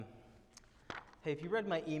Hey, if you read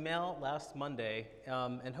my email last Monday,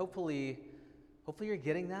 and hopefully you're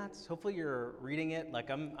getting that. Hopefully you're reading it. Like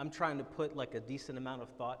I'm trying to put like a decent amount of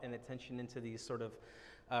thought and attention into these sort of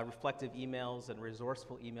reflective emails and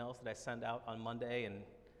resourceful emails that I send out on Monday. And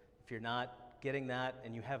if you're not getting that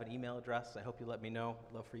and you have an email address, I hope you let me know.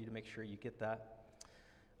 I'd love for you to make sure you get that.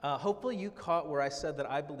 Hopefully you caught where I said that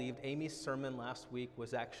I believed Amy's sermon last week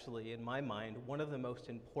was actually, in my mind, one of the most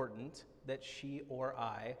important that she or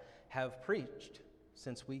I have preached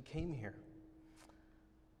since we came here.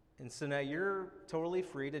 And so now you're totally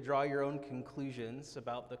free to draw your own conclusions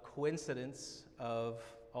about the coincidence of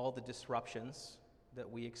all the disruptions that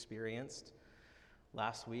we experienced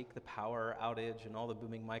last week, the power outage and all the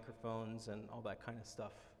booming microphones and all that kind of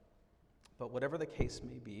stuff. But whatever the case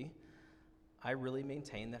may be, I really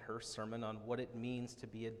maintain that her sermon on what it means to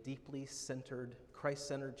be a deeply centered,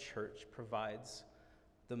 Christ-centered church provides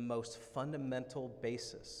the most fundamental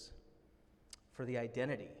basis for the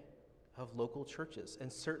identity of local churches,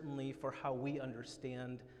 and certainly for how we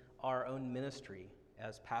understand our own ministry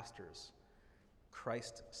as pastors,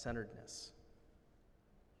 Christ-centeredness.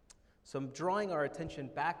 So I'm drawing our attention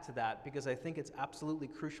back to that because I think it's absolutely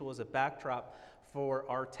crucial as a backdrop for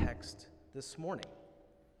our text this morning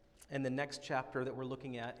and the next chapter that we're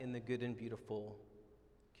looking at in the good and beautiful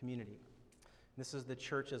community. This is the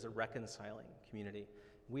church as a reconciling community.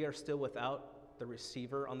 We are still without the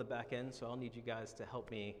receiver on the back end, so I'll need you guys to help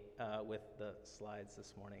me with the slides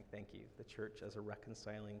this morning. Thank you. The church as a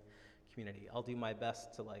reconciling community. I'll do my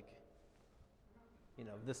best to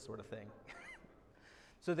this sort of thing.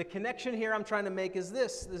 So the connection here I'm trying to make is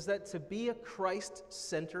that to be a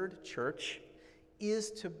Christ-centered church is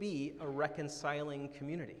to be a reconciling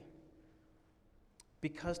community.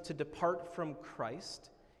 Because to depart from Christ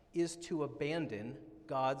is to abandon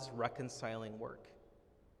God's reconciling work.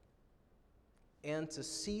 And to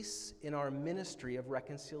cease in our ministry of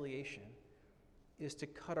reconciliation is to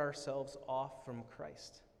cut ourselves off from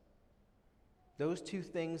Christ. Those two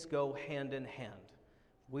things go hand in hand.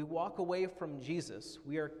 We walk away from Jesus,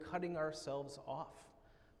 we are cutting ourselves off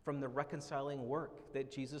from the reconciling work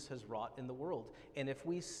that Jesus has wrought in the world. And if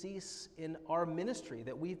we cease in our ministry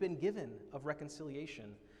that we've been given of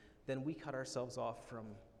reconciliation, then we cut ourselves off from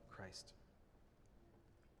Christ.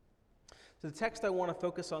 So the text I want to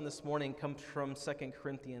focus on this morning comes from 2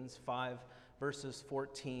 Corinthians 5, verses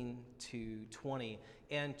 14 to 20.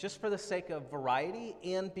 And just for the sake of variety,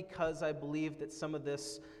 and because I believe that some of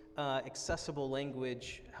this accessible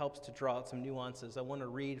language helps to draw out some nuances, I want to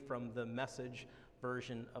read from the Message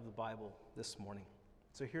version of the Bible this morning.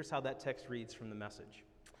 So here's how that text reads from the Message.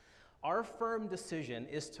 Our firm decision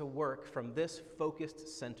is to work from this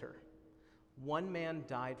focused center. One man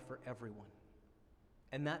died for everyone.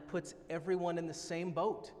 And that puts everyone in the same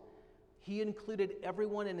boat. He included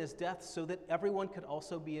everyone in his death so that everyone could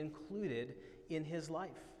also be included in his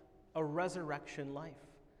life, a resurrection life,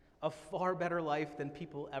 a far better life than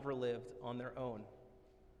people ever lived on their own.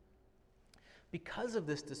 Because of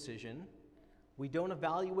this decision, we don't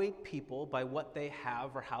evaluate people by what they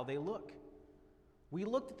have or how they look. We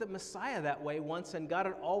looked at the Messiah that way once and got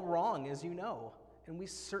it all wrong, as you know, and we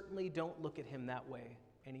certainly don't look at him that way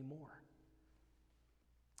anymore.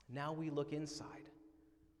 Now we look inside,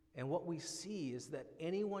 and what we see is that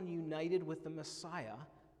anyone united with the Messiah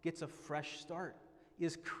gets a fresh start,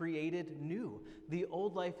 is created new. The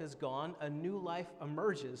old life is gone, a new life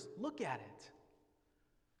emerges. Look at it.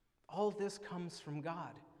 All this comes from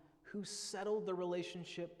God, who settled the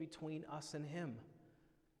relationship between us and him,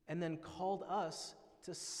 and then called us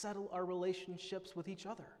to settle our relationships with each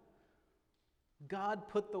other. God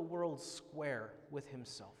put the world square with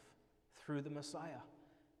himself through the Messiah,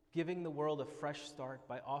 giving the world a fresh start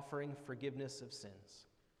by offering forgiveness of sins.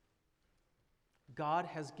 God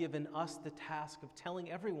has given us the task of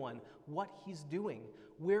telling everyone what he's doing.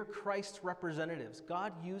 We're Christ's representatives.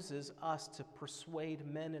 God uses us to persuade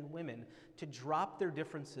men and women to drop their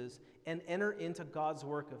differences and enter into God's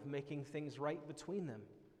work of making things right between them.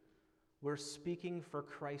 We're speaking for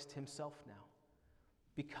Christ himself now.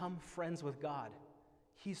 Become friends with God.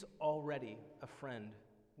 He's already a friend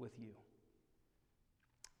with you.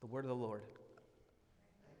 The word of the Lord.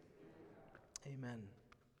 Amen.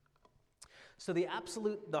 So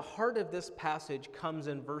the heart of this passage comes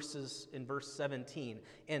in verse 17.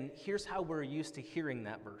 And here's how we're used to hearing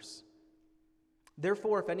that verse.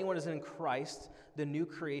 Therefore, if anyone is in Christ, the new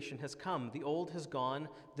creation has come. The old has gone,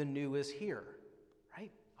 the new is here.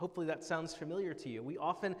 Right? Hopefully that sounds familiar to you. We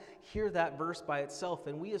often hear that verse by itself,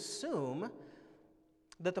 and we assume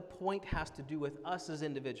that the point has to do with us as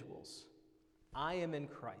individuals. I am in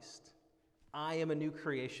Christ. I am a new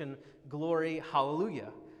creation. Glory,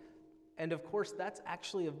 hallelujah. And of course, that's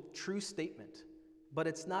actually a true statement, but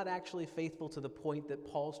it's not actually faithful to the point that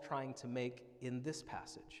Paul's trying to make in this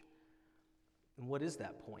passage. And what is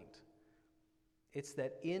that point? It's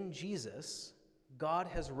that in Jesus, God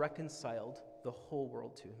has reconciled the whole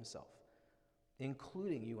world to himself,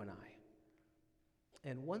 including you and I.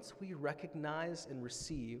 And once we recognize and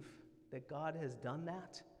receive that God has done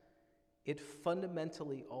that, it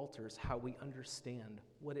fundamentally alters how we understand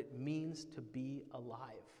what it means to be alive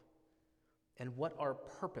and what our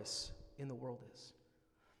purpose in the world is.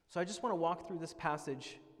 So I just want to walk through this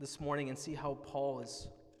passage this morning and see how Paul is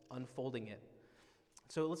unfolding it.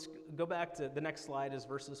 So let's go back to the next slide is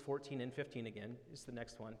verses 14 and 15 again. Is the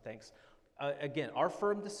next one, thanks. Again, our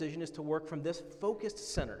firm decision is to work from this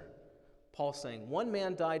focused center. Paul's saying, one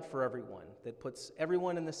man died for everyone. That puts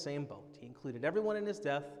everyone in the same boat. He included everyone in his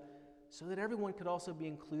death so that everyone could also be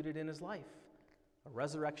included in his life. A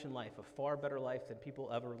resurrection life, a far better life than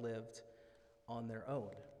people ever lived on their own.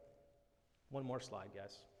 One more slide,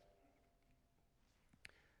 guys.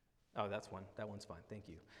 Oh, that one's fine, thank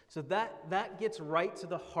you. So that gets right to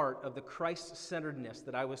the heart of the Christ-centeredness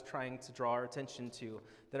that I was trying to draw our attention to,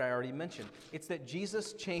 that I already mentioned. It's that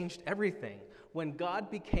Jesus changed everything. When God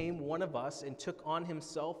became one of us and took on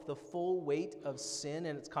himself the full weight of sin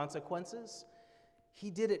and its consequences, he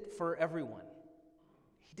did it for everyone.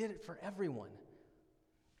 He did it for everyone.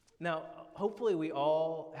 Now, hopefully we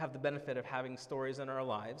all have the benefit of having stories in our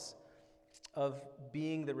lives of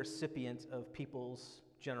being the recipient of people's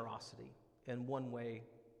generosity in one way,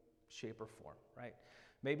 shape, or form, right?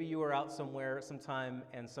 Maybe you were out somewhere sometime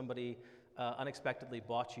and somebody unexpectedly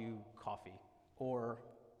bought you coffee or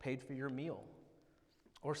paid for your meal,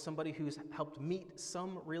 or somebody who's helped meet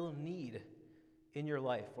some real need in your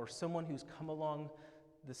life, or someone who's come along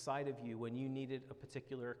the side of you when you needed a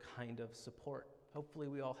particular kind of support. Hopefully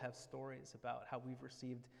we all have stories about how we've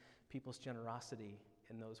received people's generosity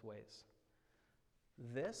in those ways.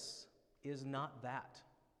 This is not that.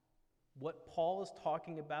 What Paul is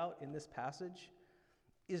talking about in this passage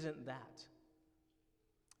isn't that.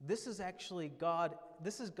 This is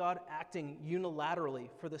God acting unilaterally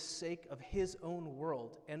for the sake of his own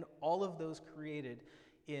world and all of those created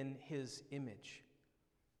in his image.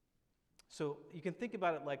 So you can think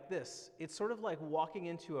about it like this. It's sort of like walking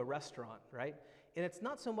into a restaurant, right? And it's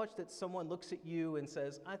not so much that someone looks at you and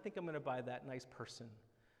says, I think I'm going to buy that nice person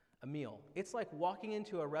a meal. It's like walking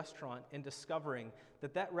into a restaurant and discovering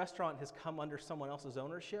that that restaurant has come under someone else's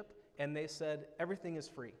ownership, and they said, everything is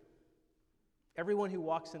free. Everyone who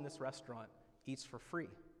walks in this restaurant eats for free.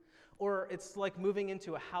 Or it's like moving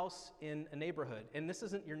into a house in a neighborhood, and this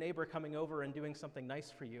isn't your neighbor coming over and doing something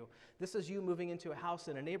nice for you. This is you moving into a house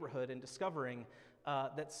in a neighborhood and discovering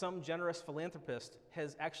that some generous philanthropist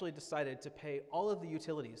has actually decided to pay all of the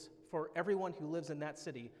utilities for everyone who lives in that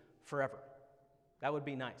city forever. That would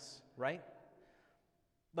be nice, right?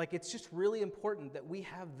 Like, it's just really important that we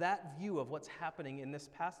have that view of what's happening in this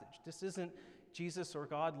passage. This isn't Jesus or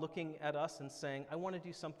God looking at us and saying, I want to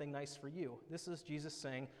do something nice for you. This is Jesus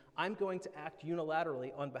saying, I'm going to act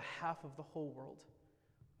unilaterally on behalf of the whole world,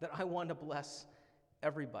 that I want to bless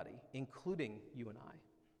everybody, including you and I.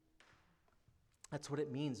 That's what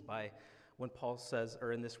it means by when Paul says,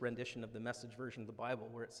 or in this rendition of the Message version of the Bible,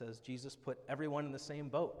 where it says, Jesus put everyone in the same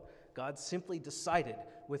boat. God simply decided,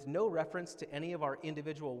 with no reference to any of our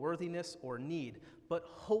individual worthiness or need, but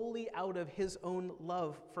wholly out of his own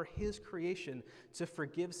love for his creation, to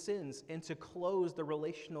forgive sins and to close the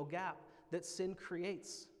relational gap that sin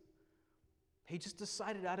creates. He just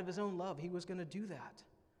decided out of his own love he was going to do that.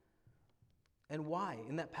 And why?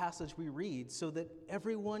 In that passage we read, so that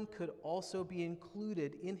everyone could also be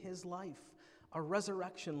included in his life, a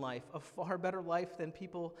resurrection life, a far better life than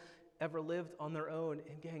people ever lived on their own.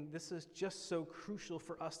 And gang, this is just so crucial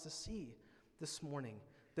for us to see this morning,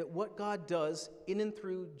 that what God does in and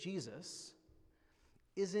through Jesus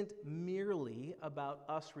isn't merely about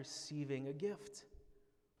us receiving a gift.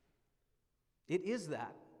 It is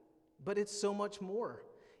that, but it's so much more.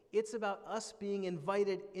 It's about us being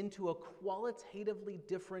invited into a qualitatively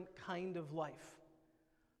different kind of life.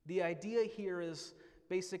 The idea here is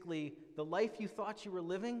basically the life you thought you were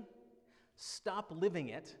living, stop living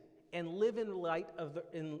it, and live in light of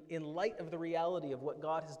the reality of what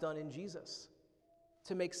God has done in Jesus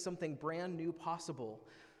to make something brand new possible,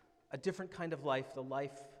 a different kind of life, the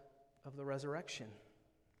life of the resurrection.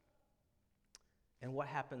 And what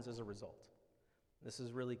happens as a result? This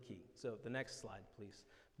is really key. So the next slide, please.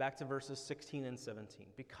 Back to verses 16 and 17.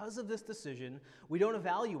 Because of this decision, we don't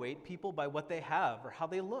evaluate people by what they have or how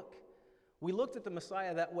they look. We looked at the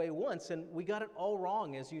Messiah that way once, and we got it all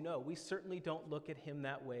wrong, as you know. We certainly don't look at him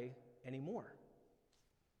that way anymore.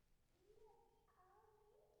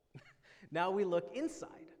 Now we look inside.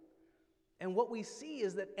 And what we see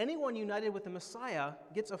is that anyone united with the Messiah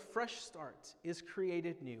gets a fresh start, is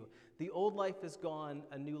created new. The old life is gone,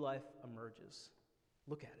 a new life emerges.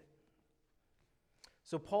 Look at it.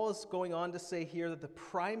 So Paul is going on to say here that the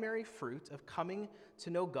primary fruit of coming to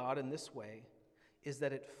know God in this way is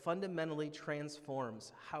that it fundamentally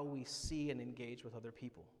transforms how we see and engage with other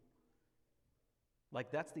people.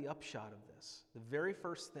 Like, that's the upshot of this. The very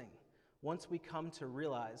first thing, once we come to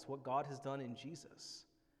realize what God has done in Jesus,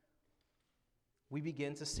 we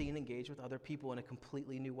begin to see and engage with other people in a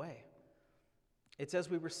completely new way. It's as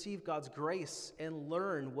we receive God's grace and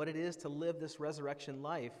learn what it is to live this resurrection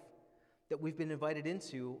life that we've been invited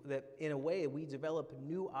into, that in a way we develop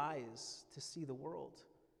new eyes to see the world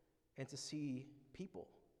and to see people.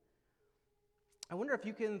 I wonder if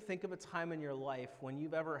you can think of a time in your life when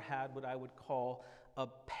you've ever had what I would call a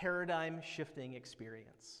paradigm-shifting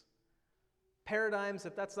experience. Paradigms,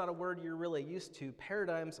 if that's not a word you're really used to,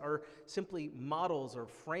 paradigms are simply models or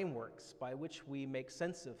frameworks by which we make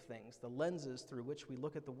sense of things, the lenses through which we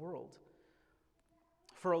look at the world.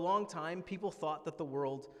 For a long time, people thought that the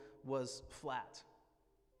world was flat.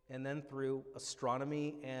 And then through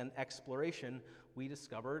astronomy and exploration, we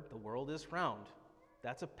discovered the world is round.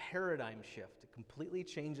 That's a paradigm shift. It completely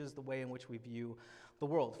changes the way in which we view the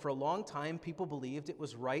world. For a long time, people believed it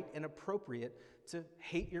was right and appropriate to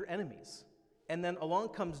hate your enemies. And then along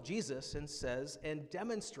comes Jesus and says and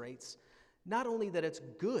demonstrates not only that it's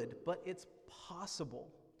good, but it's possible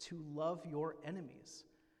to love your enemies.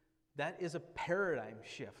 That is a paradigm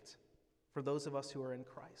shift for those of us who are in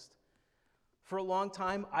Christ. For a long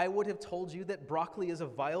time, I would have told you that broccoli is a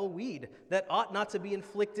vile weed that ought not to be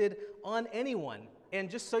inflicted on anyone. And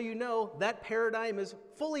just so you know, that paradigm is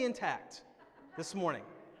fully intact this morning.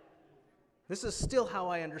 This is still how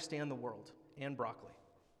I understand the world and broccoli.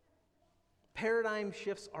 Paradigm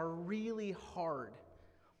shifts are really hard.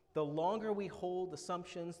 The longer we hold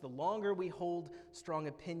assumptions, the longer we hold strong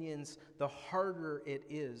opinions, the harder it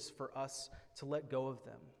is for us to let go of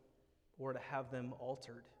them or to have them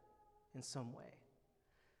altered in some way.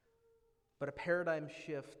 But a paradigm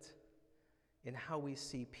shift in how we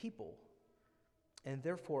see people, and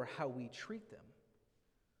therefore how we treat them,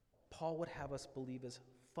 Paul would have us believe is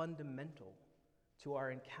fundamental to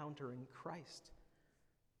our encountering Christ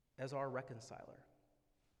as our reconciler.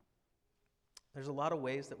 There's a lot of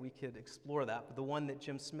ways that we could explore that, but the one that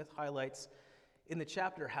Jim Smith highlights in the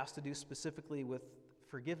chapter has to do specifically with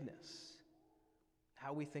forgiveness,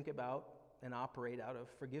 how we think about and operate out of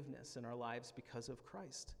forgiveness in our lives because of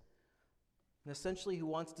Christ. And essentially, he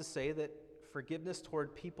wants to say that forgiveness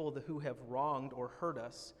toward people who have wronged or hurt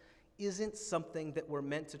us isn't something that we're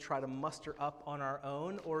meant to try to muster up on our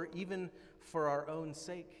own or even for our own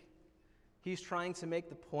sake. He's trying to make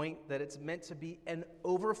the point that it's meant to be an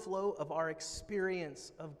overflow of our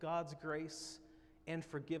experience of God's grace and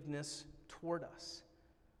forgiveness toward us.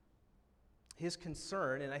 His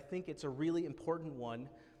concern, and I think it's a really important one,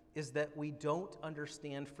 is that we don't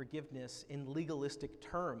understand forgiveness in legalistic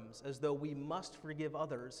terms, as though we must forgive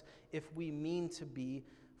others if we mean to be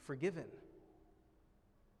forgiven.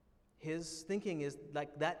 His thinking is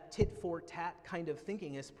like that tit-for-tat kind of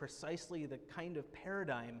thinking is precisely the kind of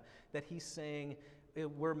paradigm that he's saying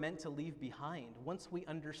we're meant to leave behind. Once we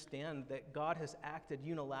understand that God has acted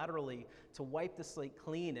unilaterally to wipe the slate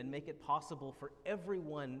clean and make it possible for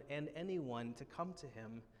everyone and anyone to come to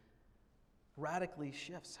him, radically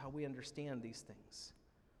shifts how we understand these things.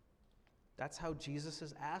 That's how Jesus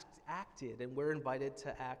has acted, and we're invited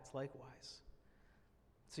to act likewise.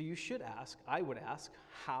 So you should ask, I would ask,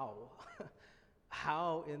 how?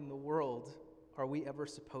 How in the world are we ever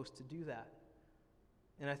supposed to do that?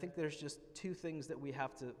 And I think there's just two things that we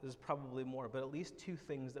have to, there's probably more, but at least two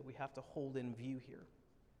things that we have to hold in view here.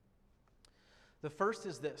 The first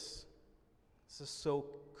is this. This is so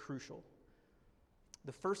crucial.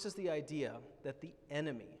 The first is the idea that the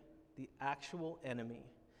enemy, the actual enemy,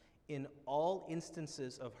 in all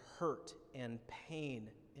instances of hurt and pain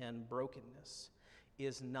and brokenness,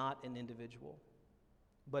 is not an individual,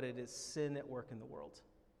 but it is sin at work in the world.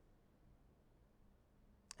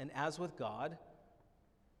 And as with God,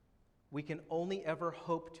 we can only ever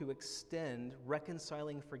hope to extend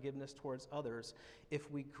reconciling forgiveness towards others if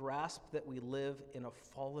we grasp that we live in a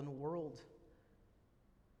fallen world.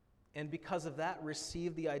 And because of that,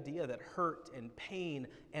 receive the idea that hurt and pain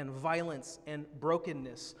and violence and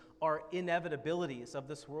brokenness are inevitabilities of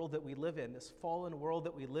this world that we live in, this fallen world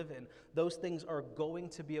that we live in. Those things are going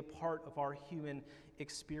to be a part of our human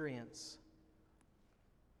experience.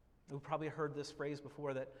 We've probably heard this phrase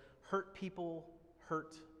before, that hurt people,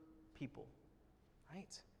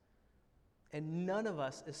 right? And none of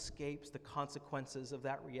us escapes the consequences of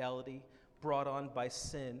that reality brought on by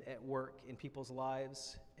sin at work in people's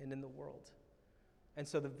lives and in the world. And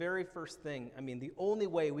so the very first thing, the only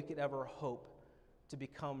way we could ever hope to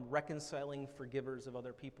become reconciling forgivers of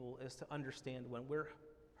other people is to understand when we're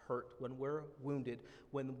hurt, when we're wounded,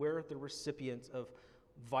 when we're the recipient of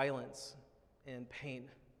violence and pain,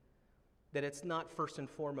 that it's not first and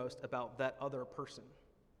foremost about that other person.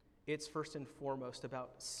 It's first and foremost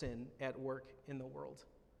about sin at work in the world.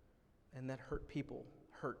 And that hurt people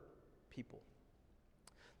hurt people.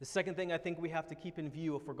 The second thing I think we have to keep in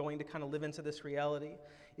view if we're going to kind of live into this reality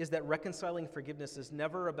is that reconciling forgiveness is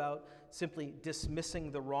never about simply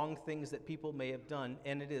dismissing the wrong things that people may have done,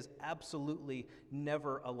 and it is absolutely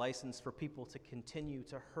never a license for people to continue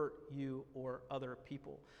to hurt you or other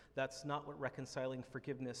people. That's not what reconciling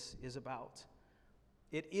forgiveness is about.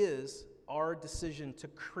 It is our decision to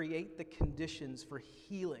create the conditions for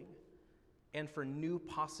healing and for new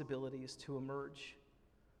possibilities to emerge.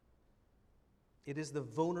 It is the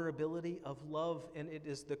vulnerability of love, and it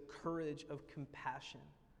is the courage of compassion,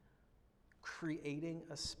 creating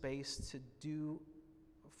a space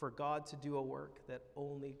for God to do a work that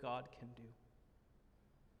only God can do.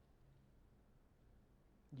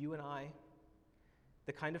 You and I,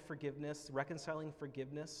 the kind of forgiveness, reconciling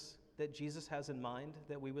forgiveness that Jesus has in mind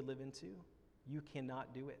that we would live into, you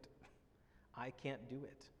cannot do it. I can't do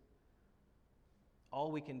it. All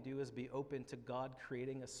we can do is be open to God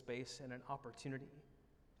creating a space and an opportunity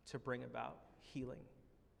to bring about healing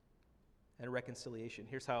and reconciliation.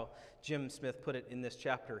 Here's how James Smith put it in this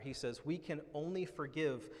chapter. He says, "We can only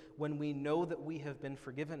forgive when we know that we have been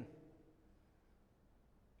forgiven,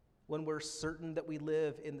 when we're certain that we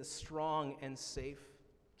live in the strong and safe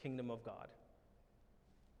kingdom of God."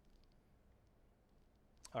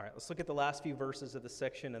 All right, let's look at the last few verses of the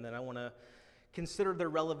section, and then I want to consider their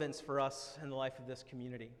relevance for us in the life of this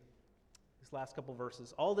community. These last couple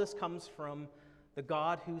verses. All this comes from the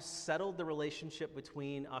God who settled the relationship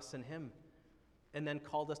between us and him, and then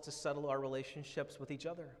called us to settle our relationships with each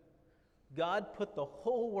other. God put the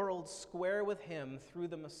whole world square with him through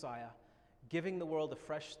the Messiah, giving the world a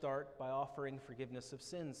fresh start by offering forgiveness of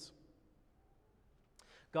sins.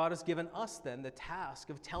 God has given us then the task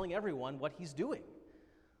of telling everyone what he's doing.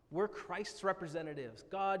 We're Christ's representatives.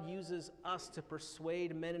 God uses us to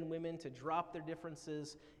persuade men and women to drop their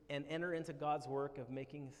differences and enter into God's work of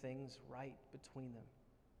making things right between them.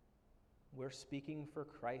 We're speaking for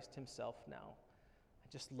Christ himself now. I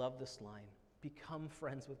just love this line. Become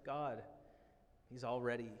friends with God. He's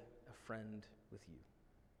already a friend with you.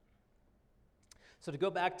 So to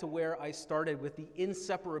go back to where I started with the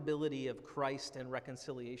inseparability of Christ and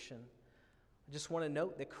reconciliation, I just want to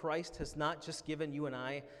note that Christ has not just given you and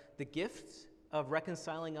I the gift of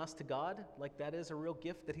reconciling us to God, like that is a real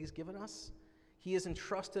gift that he's given us. He has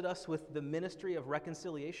entrusted us with the ministry of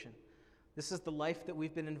reconciliation. This is the life that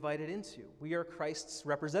we've been invited into. We are Christ's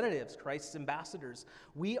representatives, Christ's ambassadors.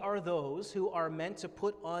 We are those who are meant to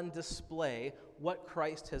put on display what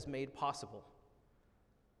Christ has made possible.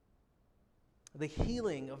 The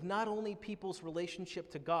healing of not only people's relationship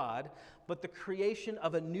to God, but the creation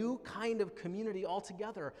of a new kind of community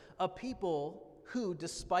altogether, a people who,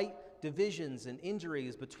 despite divisions and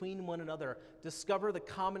injuries between one another, discover the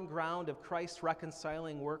common ground of Christ's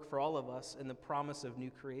reconciling work for all of us and the promise of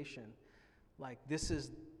new creation. This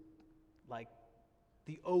is like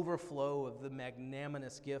the overflow of the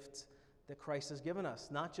magnanimous gift that Christ has given us.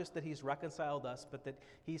 Not just that he's reconciled us, but that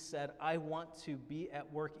he said, I want to be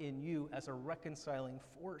at work in you as a reconciling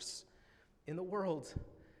force in the world.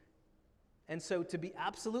 And so to be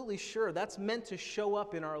absolutely sure, that's meant to show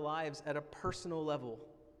up in our lives at a personal level.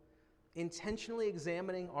 Intentionally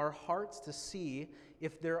examining our hearts to see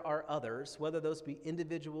if there are others, whether those be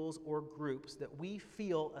individuals or groups, that we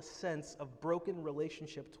feel a sense of broken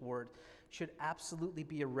relationship toward, should absolutely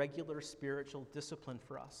be a regular spiritual discipline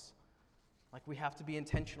for us. We have to be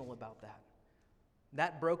intentional about that.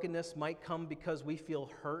 That brokenness might come because we feel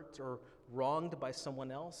hurt or wronged by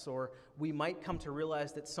someone else, or we might come to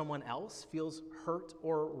realize that someone else feels hurt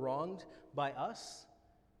or wronged by us.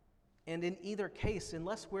 And in either case,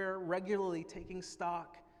 unless we're regularly taking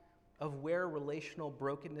stock of where relational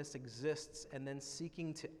brokenness exists and then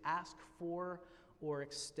seeking to ask for or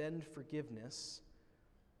extend forgiveness,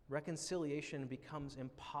 reconciliation becomes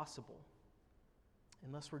impossible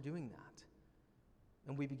unless we're doing that.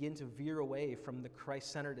 And we begin to veer away from the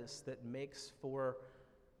Christ-centeredness that makes for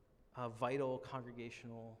a vital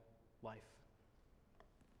congregational life.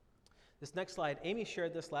 This next slide, Amy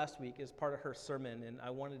shared this last week as part of her sermon, and I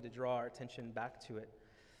wanted to draw our attention back to it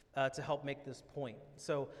to help make this point.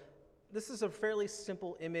 So this is a fairly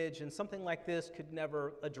simple image, and something like this could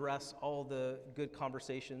never address all the good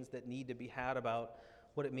conversations that need to be had about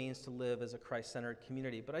what it means to live as a Christ-centered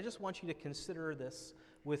community. But I just want you to consider this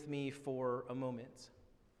with me for a moment.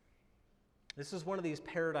 This is one of these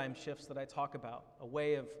paradigm shifts that I talk about, a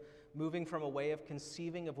way of moving from a way of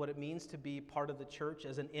conceiving of what it means to be part of the church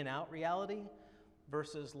as an in-out reality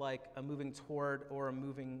versus like a moving toward or a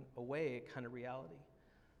moving away kind of reality.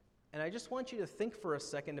 And I just want you to think for a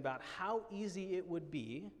second about how easy it would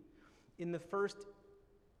be in the first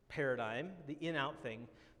paradigm, the in-out thing,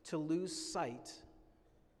 to lose sight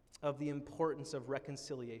of the importance of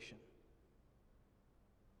reconciliation.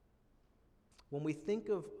 When we think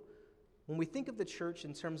of the church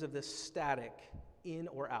in terms of this static in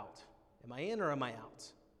or out, am I in or am I out?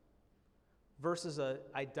 Versus a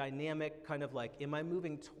dynamic kind of like, am I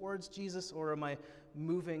moving towards Jesus or am I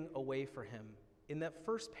moving away from him? In that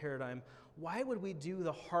first paradigm, why would we do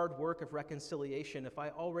the hard work of reconciliation if I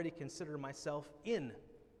already consider myself in?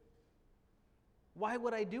 Why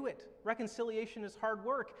would I do it? Reconciliation is hard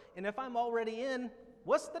work, and if I'm already in,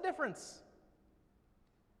 what's the difference?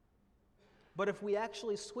 But if we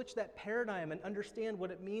actually switch that paradigm and understand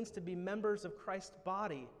what it means to be members of Christ's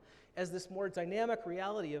body as this more dynamic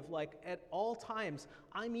reality of like at all times,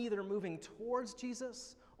 I'm either moving towards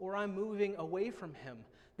Jesus or I'm moving away from him,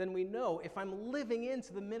 then we know if I'm living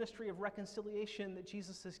into the ministry of reconciliation that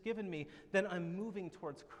Jesus has given me, then I'm moving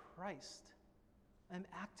towards Christ. I'm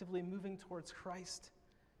actively moving towards Christ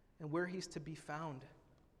and where he's to be found.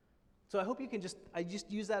 So I hope you can I just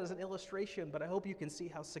use that as an illustration, but I hope you can see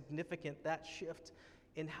how significant that shift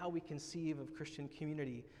in how we conceive of Christian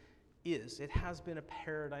community is. It has been a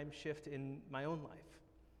paradigm shift in my own life.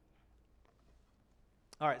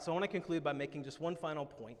 All right, so I want to conclude by making just one final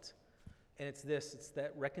point, and it's this: it's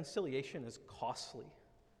that reconciliation is costly.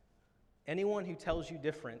 Anyone who tells you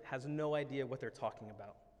different has no idea what they're talking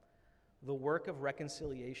about. The work of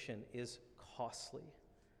reconciliation is costly.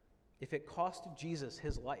 If it cost Jesus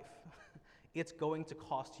his life, it's going to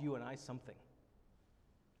cost you and I something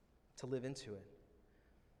to live into it.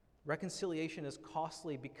 Reconciliation is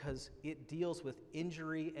costly because it deals with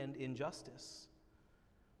injury and injustice.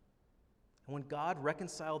 And when God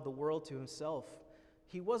reconciled the world to himself,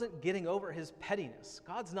 he wasn't getting over his pettiness.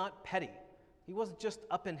 God's not petty. He wasn't just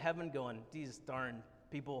up in heaven going, these darn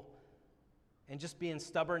people, and just being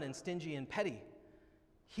stubborn and stingy and petty.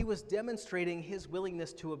 He was demonstrating his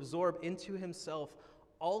willingness to absorb into himself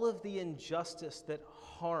all of the injustice that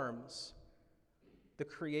harms the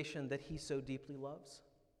creation that he so deeply loves.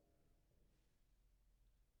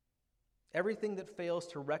 Everything that fails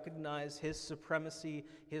to recognize his supremacy,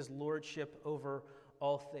 his lordship over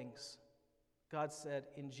all things. God said,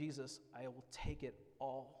 in Jesus, I will take it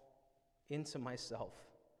all into myself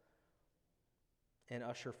and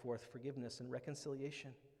usher forth forgiveness and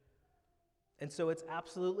reconciliation. And so it's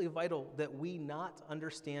absolutely vital that we not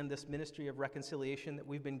understand this ministry of reconciliation that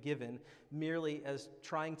we've been given merely as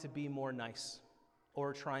trying to be more nice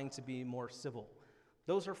or trying to be more civil.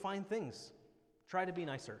 Those are fine things. Try to be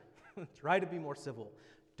nicer. Try to be more civil.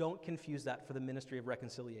 Don't confuse that for the ministry of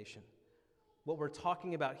reconciliation. What we're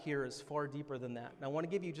talking about here is far deeper than that. And I want to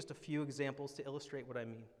give you just a few examples to illustrate what I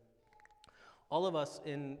mean. All of us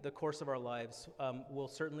in the course of our lives will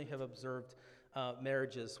certainly have observed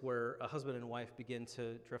marriages where a husband and wife begin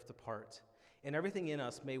to drift apart. And everything in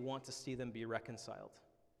us may want to see them be reconciled.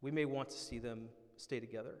 We may want to see them stay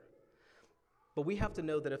together. But we have to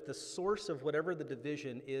know that if the source of whatever the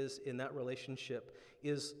division is in that relationship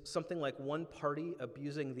is something like one party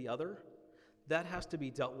abusing the other, that has to be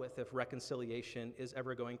dealt with if reconciliation is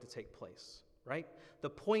ever going to take place, right? The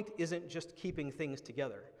point isn't just keeping things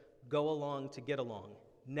together. Go along to get along.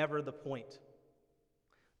 Never the point.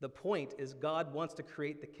 The point is God wants to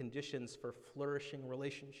create the conditions for flourishing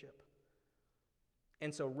relationship.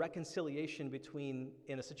 And so reconciliation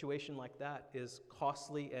in a situation like that is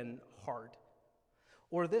costly and hard.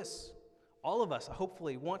 Or this, all of us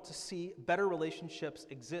hopefully want to see better relationships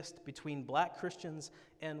exist between black Christians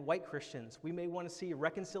and white Christians. We may want to see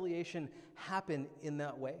reconciliation happen in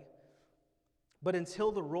that way. But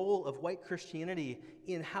until the role of white Christianity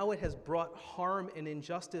in how it has brought harm and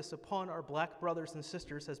injustice upon our black brothers and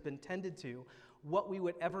sisters has been tended to, what we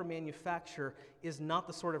would ever manufacture is not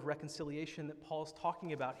the sort of reconciliation that Paul's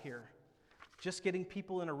talking about here. Just getting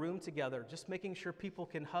people in a room together, just making sure people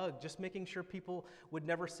can hug, just making sure people would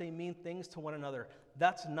never say mean things to one another.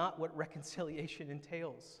 That's not what reconciliation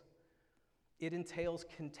entails. It entails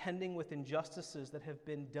contending with injustices that have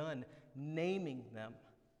been done, naming them,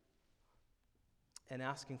 and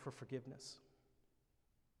asking for forgiveness.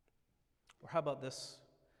 Or how about this?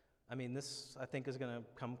 I mean, this, I think, is going to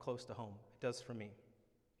come close to home. It does for me.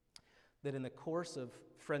 That in the course of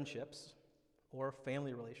friendships or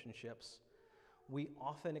family relationships, we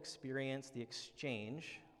often experience the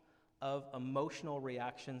exchange of emotional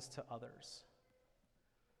reactions to others.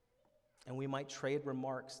 And we might trade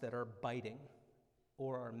remarks that are biting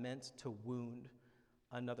or are meant to wound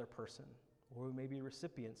another person, or we may be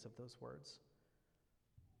recipients of those words.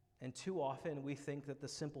 And too often we think that the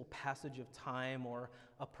simple passage of time or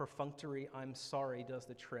a perfunctory "I'm sorry" does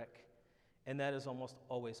the trick, and that is almost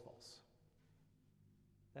always false.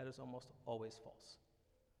 That is almost always false.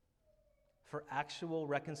 For actual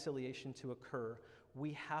reconciliation to occur,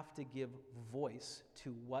 we have to give voice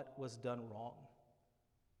to what was done wrong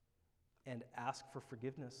and ask for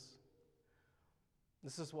forgiveness.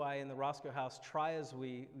 This is why in the Rozko house,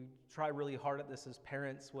 we try really hard at this as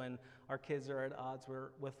parents when our kids are at odds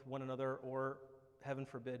with one another, or heaven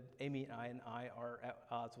forbid, Amy and I are at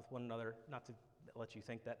odds with one another, not to let you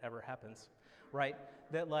think that ever happens, right?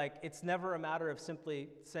 That it's never a matter of simply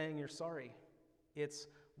saying you're sorry. It's,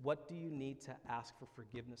 what do you need to ask for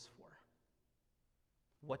forgiveness for?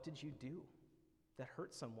 What did you do that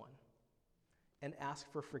hurt someone? And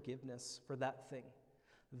ask for forgiveness for that thing.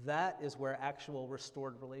 That is where actual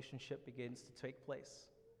restored relationship begins to take place,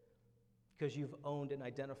 because you've owned and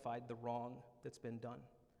identified the wrong that's been done.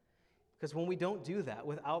 Because when we don't do that,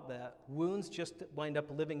 without that, wounds just wind up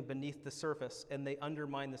living beneath the surface, and they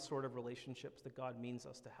undermine the sort of relationships that God means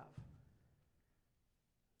us to have.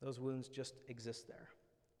 Those wounds just exist there,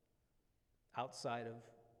 outside of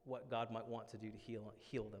what God might want to do to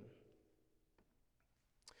heal them.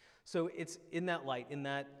 So it's in that light, in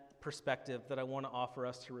that perspective, that I want to offer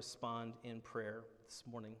us to respond in prayer this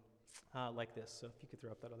morning, like this. So if you could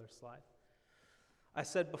throw up that other slide. I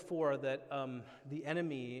said before that the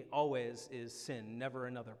enemy always is sin, never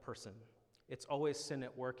another person. It's always sin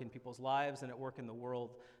at work in people's lives and at work in the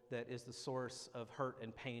world that is the source of hurt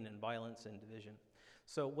and pain and violence and division.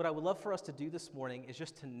 So what I would love for us to do this morning is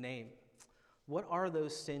just to name, what are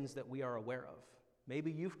those sins that we are aware of?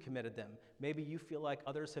 Maybe you've committed them. Maybe you feel like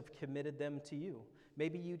others have committed them to you.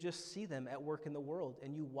 Maybe you just see them at work in the world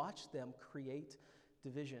and you watch them create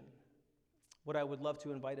division. What I would love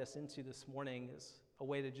to invite us into this morning is a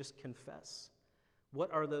way to just confess.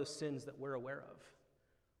 What are those sins that we're aware of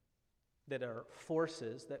that are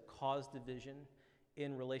forces that cause division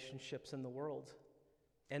in relationships in the world?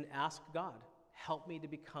 And ask God, help me to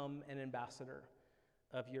become an ambassador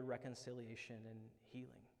of your reconciliation and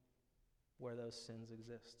healing where those sins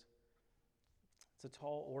exist. It's a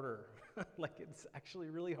tall order. It's actually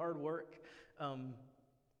really hard work.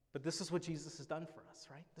 But this is what Jesus has done for us,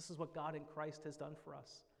 right? This is what God in Christ has done for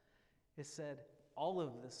us. He said, all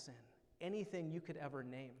of this sin, anything you could ever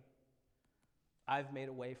name, I've made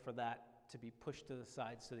a way for that to be pushed to the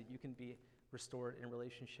side so that you can be restored in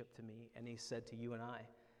relationship to me. And he said to you and I,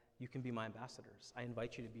 you can be my ambassadors. I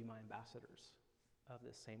invite you to be my ambassadors of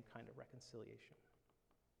this same kind of reconciliation.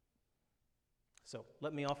 So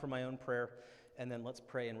let me offer my own prayer, and then let's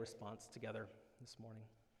pray in response together this morning.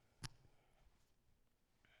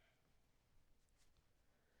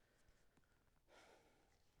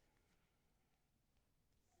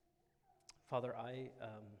 Father,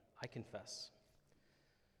 I confess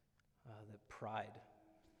that pride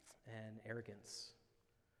and arrogance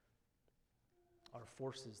are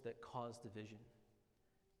forces that cause division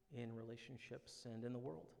in relationships and in the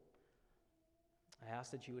world. I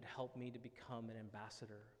ask that you would help me to become an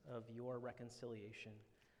ambassador of your reconciliation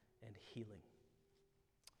and healing.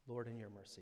 Lord, in your mercy.